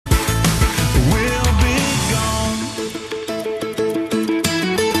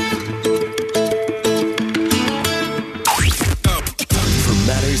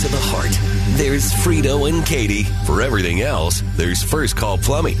Frito and Katie. For everything else, there's First Call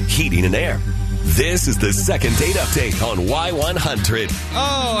Plumbing, Heating and Air. This is the Second Date Update on Y100.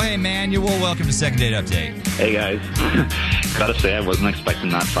 Oh, hey, Manuel. Welcome to Second Date Update. Hey, guys. Gotta say, I wasn't expecting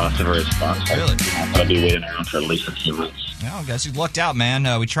that fast of a response. Really? I'll be waiting around for at least a few weeks. Well, I guess you lucked out,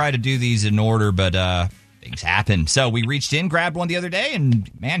 man. We tried to do these in order, but things happen. So we reached in, grabbed one the other day, and,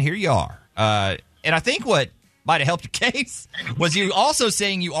 man, here you are. And I think what might have helped your case was you also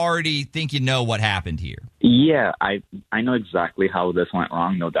saying you already think you know what happened here. Yeah, I know exactly how this went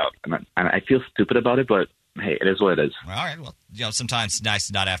wrong, no doubt. And I feel stupid about it, but hey, it is what it is. All right. Well, sometimes it's nice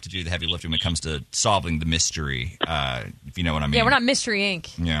to not have to do the heavy lifting when it comes to solving the mystery, if you know what I mean. Yeah, we're not Mystery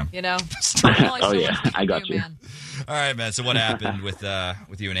Inc. Yeah. You know? Oh, yeah, I got you. Man. All right, man. So what happened with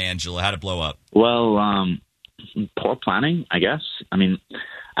you and Angela? How'd it blow up? Well, poor planning, I guess. I mean,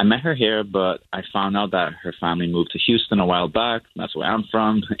 I met her here, but I found out that her family moved to Houston a while back. That's where I'm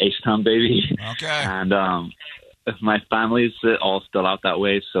from, H-Town, baby. Okay. And my family's all still out that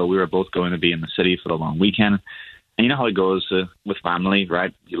way, so we were both going to be in the city for the long weekend. And you know how it goes with family,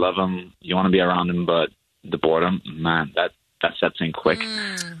 right? You love them, you want to be around them, but the boredom, man, that sets in quick.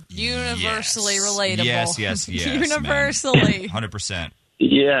 Universally relatable. Yes. Universally. 100%.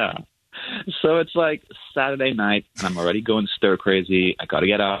 Yeah. So it's like Saturday night, and I'm already going stir crazy. I got to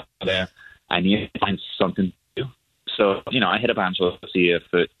get out there. I need to find something to do. So, I hit up Angela to see if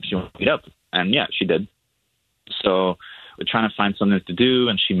she wanted to meet up. And, yeah, she did. So we're trying to find something to do,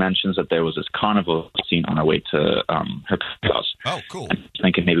 and she mentions that there was this carnival scene on our way to her house. Oh, cool. I'm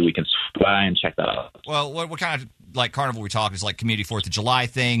thinking maybe we can swing by and check that out. Well, what kind of carnival are we talking? Is it like community 4th of July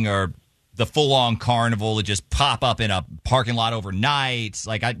thing, or the full-on carnival that just pop up in a parking lot overnight?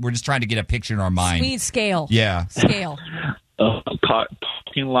 We're just trying to get a picture in our mind. Speed scale. Yeah. Scale.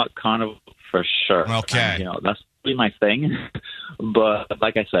 Parking lot carnival for sure. Okay. And, that's really my thing. But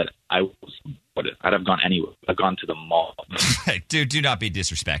like I said, I'd have gone anywhere. I've gone to the mall. Hey, dude, do not be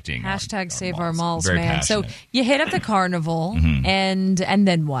disrespecting. Hashtag save our malls, Very man. passionate. So you hit up the carnival, and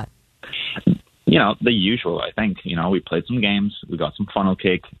then what? The usual, I think. We played some games. We got some funnel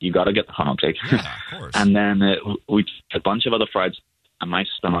cake. You got to get the funnel cake. Yeah, of course. And then we had a bunch of other fries, and my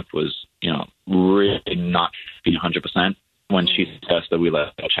stomach was, really not feeling 100% when she suggested we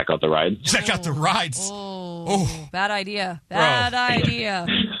let go check out the rides. Check out the rides. Oh. Bad idea. Bad idea.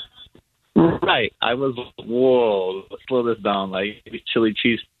 Right. I was like, whoa, let's slow this down. Like, these chili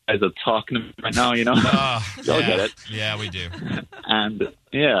cheese guys are talking to me right now, Y'all get it. Yeah, we do. And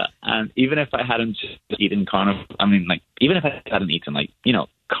even if I hadn't eaten carnival, even if I hadn't eaten,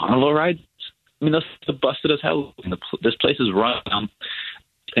 carnival rides, those are busted as hell. This place is run down.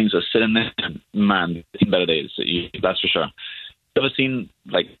 Things are sitting there, and man, better days. That's for sure. Ever seen,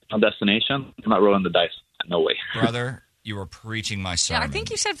 a destination? I'm not rolling the dice. No way. Brother, you were preaching my sermon. Yeah, I think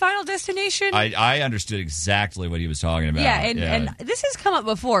you said Final Destination. I understood exactly what he was talking about. Yeah, and this has come up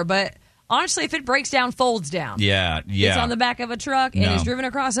before, but honestly, if it breaks down, folds down. Yeah. It's on the back of a truck and is driven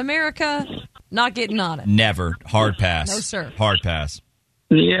across America, not getting on it. Never. Hard pass. No, sir. Hard pass.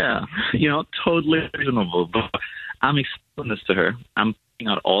 Yeah, totally reasonable. But I'm explaining this to her. I'm putting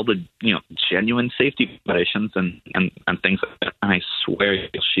out all the, genuine safety violations and things like that. And I swear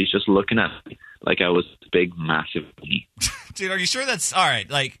she's just looking at me like I was big, massive me. Dude, are you sure that's all right?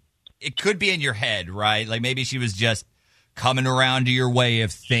 It could be in your head, right? Maybe she was just coming around to your way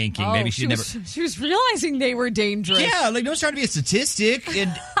of thinking. Oh, Maybe she was realizing they were dangerous. Yeah, no one's trying to be a statistic.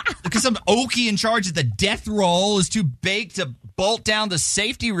 And because some okie in charge of the death roll is too big to bolt down the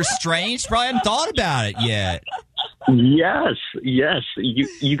safety restraints, probably hadn't thought about it yet. Yes.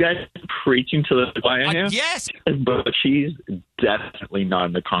 You guys are preaching to the choir here? Yes. But she's definitely not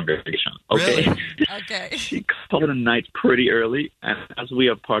in the congregation. Okay? Really? Okay. She called it a night pretty early, and as we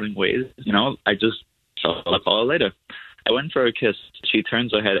are parting ways, I just thought I'll call her later. I went for a kiss. She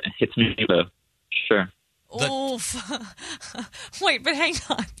turns her head and hits me with a sure. Oof. Wait, but hang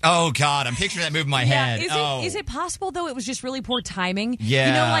on. Oh, God. I'm picturing that move in my head. Is it possible, though, it was just really poor timing?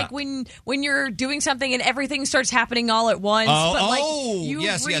 Yeah. When you're doing something and everything starts happening all at once.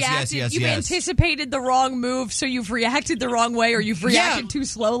 You've anticipated the wrong move, so you've reacted the wrong way, or you've reacted too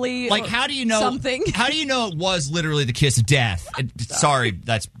slowly. How do you know something? How do you know it was literally the kiss of death? Sorry,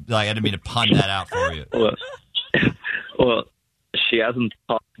 that's I didn't mean to pun that out for you. Well, she hasn't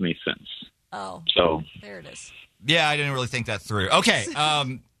talked to me since. Oh, so there it is. Yeah, I didn't really think that through. Okay,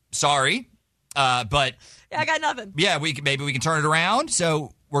 sorry, but I got nothing. Yeah, maybe we can turn it around.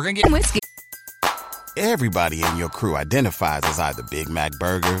 So we're gonna get whiskey. Everybody in your crew identifies as either Big Mac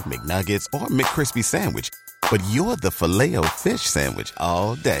Burger, McNuggets, or McCrispy Sandwich, but you're the Filet-O-Fish Sandwich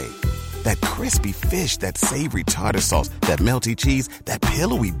all day. That crispy fish, that savory tartar sauce, that melty cheese, that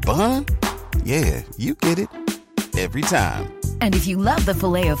pillowy bun. Yeah, you get it. Every time. And if you love the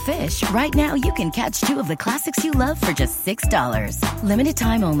Filet-O-Fish, right now you can catch 2 of the classics you love for just $6. Limited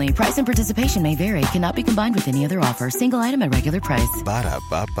time only. Price and participation may vary. Cannot be combined with any other offer. Single item at regular price.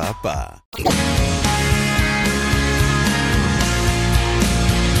 Ba-da-ba-ba-ba.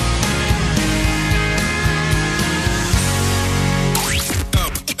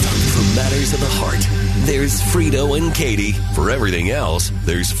 For matters of the heart, there's Frito and Katie. For everything else,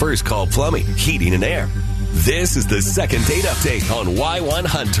 there's First Call Plumbing, Heating and Air. This is the second date update on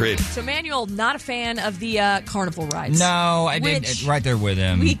Y100. So, Manuel, not a fan of the carnival rides. No, I did right there with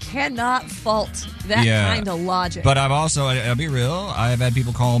him. We cannot fault that kind of logic. But I'll be real, I've had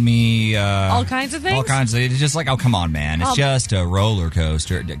people call me... all kinds of things? All kinds of things. It's just like, oh, come on, man. It's just a roller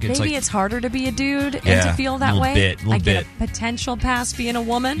coaster. Maybe it's harder to be a dude and to feel that way. Little bit. Get a potential pass being a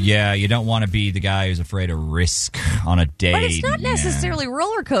woman. Yeah, you don't want to be the guy who's afraid of risk on a date. But it's not necessarily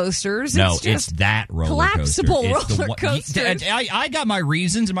roller coasters. No, it's just that roller coaster. collapsible roller coasters. I got my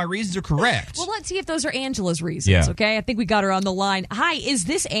reasons, and my reasons are correct. Well, let's see if those are Angela's reasons, okay? I think we got her on the line. Hi, is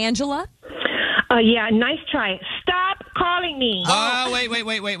this Angela? Yeah, nice try. Stop calling me. Oh, wait.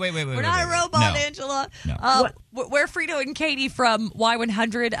 We're not a robot, Angela. No. We're Frito and Katie from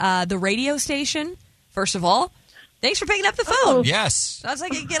Y100, the radio station, first of all. Thanks for picking up the phone. Oh. Yes. Sounds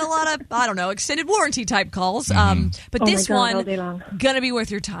like you get a lot of, extended warranty type calls. But this all day long. going to be worth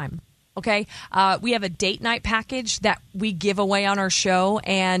your time. Okay? We have a date night package that we give away on our show,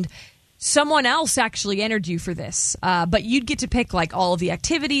 and someone else actually entered you for this. But you'd get to pick like all of the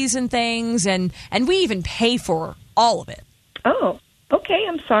activities and things, and we even pay for all of it. Oh, okay.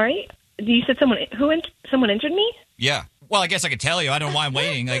 I'm sorry. You said someone entered me? Yeah. Well, I guess I could tell you. I don't mind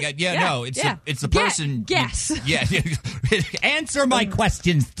waiting. No, it's the person. Guess. Yeah. Answer my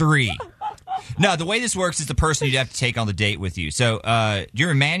questions 3. No, the way this works is the person you'd have to take on the date with you. So,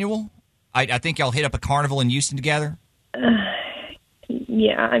 you're Emmanuel? I think y'all hit up a carnival in Houston together?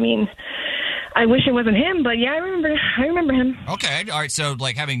 Yeah, I mean, I wish it wasn't him, but yeah, I remember him. Okay, all right. So,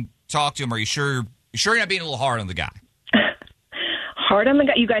 like, having talked to him, are you sure you're not being a little hard on the guy? Hard on the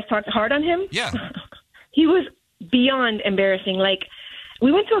guy? You guys talked hard on him? Yeah. He was beyond embarrassing. Like,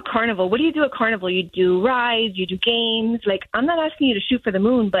 we went to a carnival. What do you do at carnival? You do rides, you do games. Like, I'm not asking you to shoot for the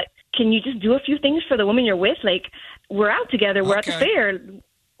moon, but can you just do a few things for the woman you're with? Like, we're out together. We're at the fair.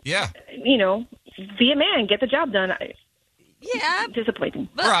 Yeah. You know, be a man. Get the job done. Yeah. Disappointing.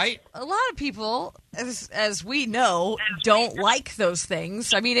 But right. A lot of people, as we know, don't like those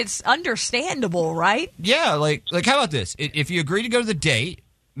things. I mean, it's understandable, right? Yeah, like how about this? If you agree to go to the date,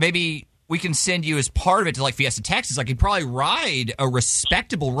 maybe we can send you as part of it to like Fiesta, Texas. I could probably ride a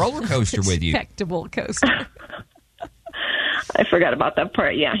respectable roller coaster with you. Respectable coaster. I forgot about that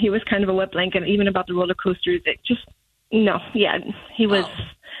part. Yeah, he was kind of a wet blanket. Even about the roller coasters, he was.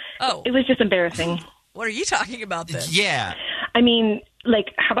 Oh. It was just embarrassing. What are you talking about then? Yeah. I mean, like,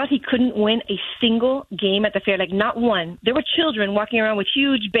 how about he couldn't win a single game at the fair? Like, not one. There were children walking around with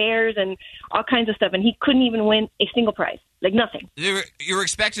huge bears and all kinds of stuff, and he couldn't even win a single prize. Like, nothing. You were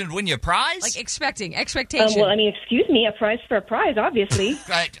expecting to win you a prize? Like, expectation. Well, I mean, excuse me, a prize for a prize, obviously.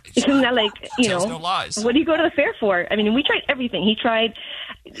 Right. Isn't that like, Tells no lies. What do you go to the fair for? I mean, we tried everything. He tried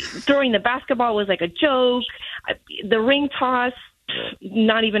throwing the basketball was like a joke. The ring toss,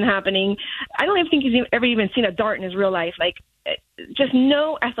 not even happening. I don't even think he's ever even seen a dart in his real life. Like, just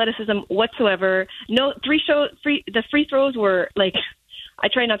no athleticism whatsoever. No, the free throws were like, I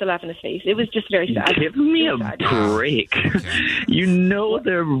try not to laugh in his face. It was just very sad. Give me a break. You know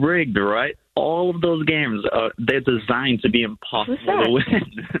they're rigged, right? All of those games, they're designed to be impossible to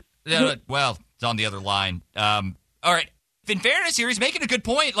win. Yeah, well, it's on the other line. All right. In fairness here, he's making a good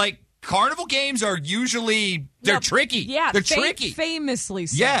point. Like, carnival games are usually, they're tricky. Yeah, they're tricky. Famously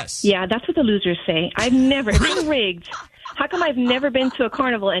so. Yes. Yeah, that's what the losers say. I've never been rigged. How come I've never been to a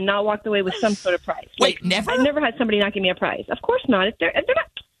carnival and not walked away with some sort of prize? Wait, never? I've never had somebody not give me a prize. Of course not. They're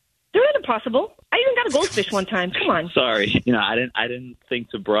not impossible. I even got a goldfish one time. Come on. Sorry, I didn't think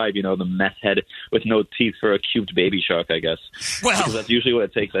to bribe, the meth head with no teeth for a cubed baby shark, I guess. Well, because that's usually what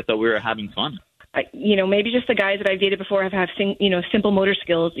it takes. I thought we were having fun. Maybe just the guys that I've dated before have simple motor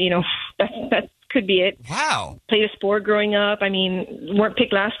skills. That could be it. Wow. Played a sport growing up. I mean, weren't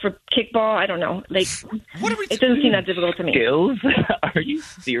picked last for kickball. I don't know. Like, it doesn't seem that difficult to me. Skills? Are you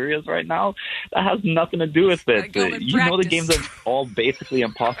serious right now? That has nothing to do with it. The games are all basically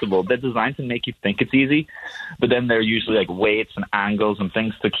impossible. They're designed to make you think it's easy, but then they're usually like weights and angles and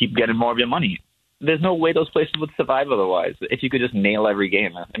things to keep getting more of your money. There's no way those places would survive otherwise. If you could just nail every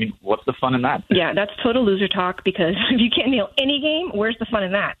game, I mean, what's the fun in that? Yeah, that's total loser talk, because if you can't nail any game, where's the fun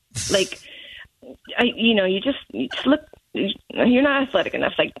in that? Like, you just look you're not athletic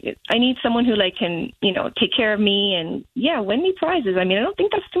enough. Like, I need someone who like can, take care of me and win me prizes. I mean, I don't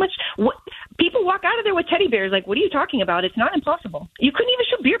think that's too much. What people walk out of there with teddy bears. Like, what are you talking about? It's not impossible. You couldn't even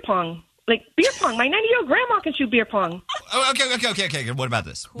shoot beer pong. Like beer pong. My 90-year-old grandma can shoot beer pong. Oh, okay. What about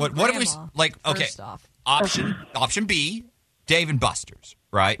this? Cool what if we like? Okay, first off. option B, Dave and Buster's.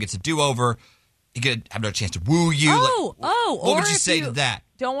 Right, gets a do-over. You could have no chance to woo you. What would you say to that?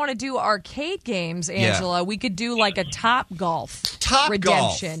 Don't want to do arcade games, Angela. We could do like a Top Golf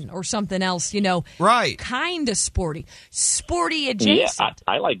redemption or something else, Right. Kind of sporty adjacent. Yeah,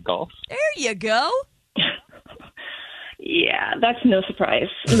 I like golf. There you go. Yeah, that's no surprise.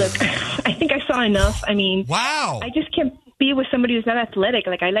 Look, I think I saw enough. I mean, wow. I just can't be with somebody who's not athletic.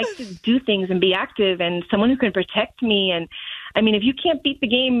 Like, I like to do things and be active and someone who can protect me. And I mean, if you can't beat the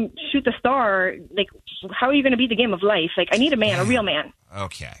game, shoot the star, like, how are you going to beat the game of life? Like, I need a man, a real man.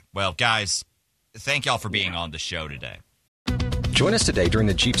 Okay. Well, guys, thank y'all for being on the show today. Join us today during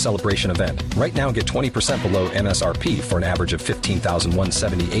the Jeep Celebration event. Right now, get 20% below MSRP for an average of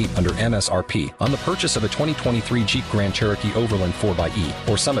 $15,178 under MSRP on the purchase of a 2023 Jeep Grand Cherokee Overland 4xE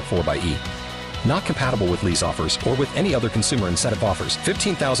or Summit 4xE. Not compatible with lease offers or with any other consumer incentive offers.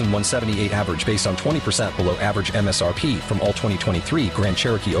 $15,178 average based on 20% below average MSRP from all 2023 Grand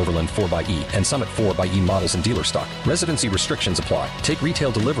Cherokee Overland 4xE and Summit 4xE models in dealer stock. Residency restrictions apply. Take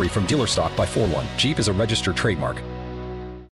retail delivery from dealer stock by 4/1. Jeep is a registered trademark.